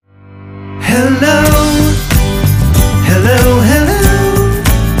Hello, hello, hello.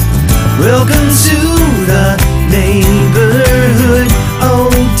 Welcome to the neighborhood.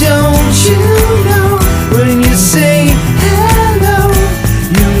 Oh, don't you know when you say hello,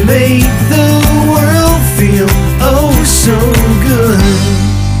 you make the world feel oh so good.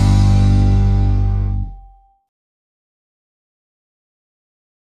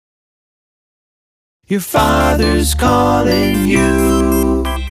 Your father's calling you.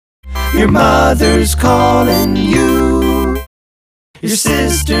 Your mother's calling you. Your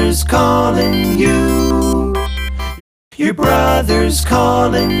sister's calling you. Your brother's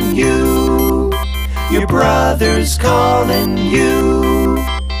calling you. Your brother's calling you.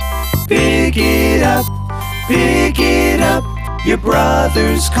 Pick it up, pick it up. Your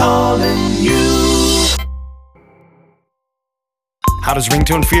brother's calling you. How does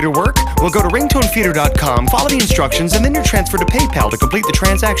Ringtone Feeder work? Well, go to ringtonefeeder.com, follow the instructions, and then you're transferred to PayPal to complete the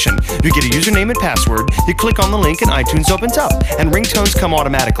transaction. You get a username and password, you click on the link, and iTunes opens up, and ringtones come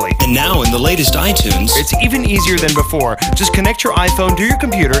automatically. And now in the latest iTunes, it's even easier than before. Just connect your iPhone to your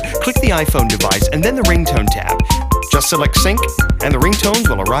computer, click the iPhone device, and then the ringtone tab. Just select sync, and the ringtones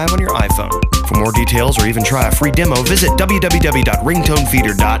will arrive on your iPhone. For more details or even try a free demo, visit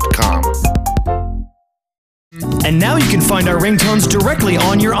www.ringtonefeeder.com. And now you can find our ringtones directly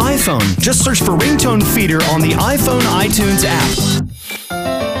on your iPhone. Just search for Ringtone Feeder on the iPhone iTunes app.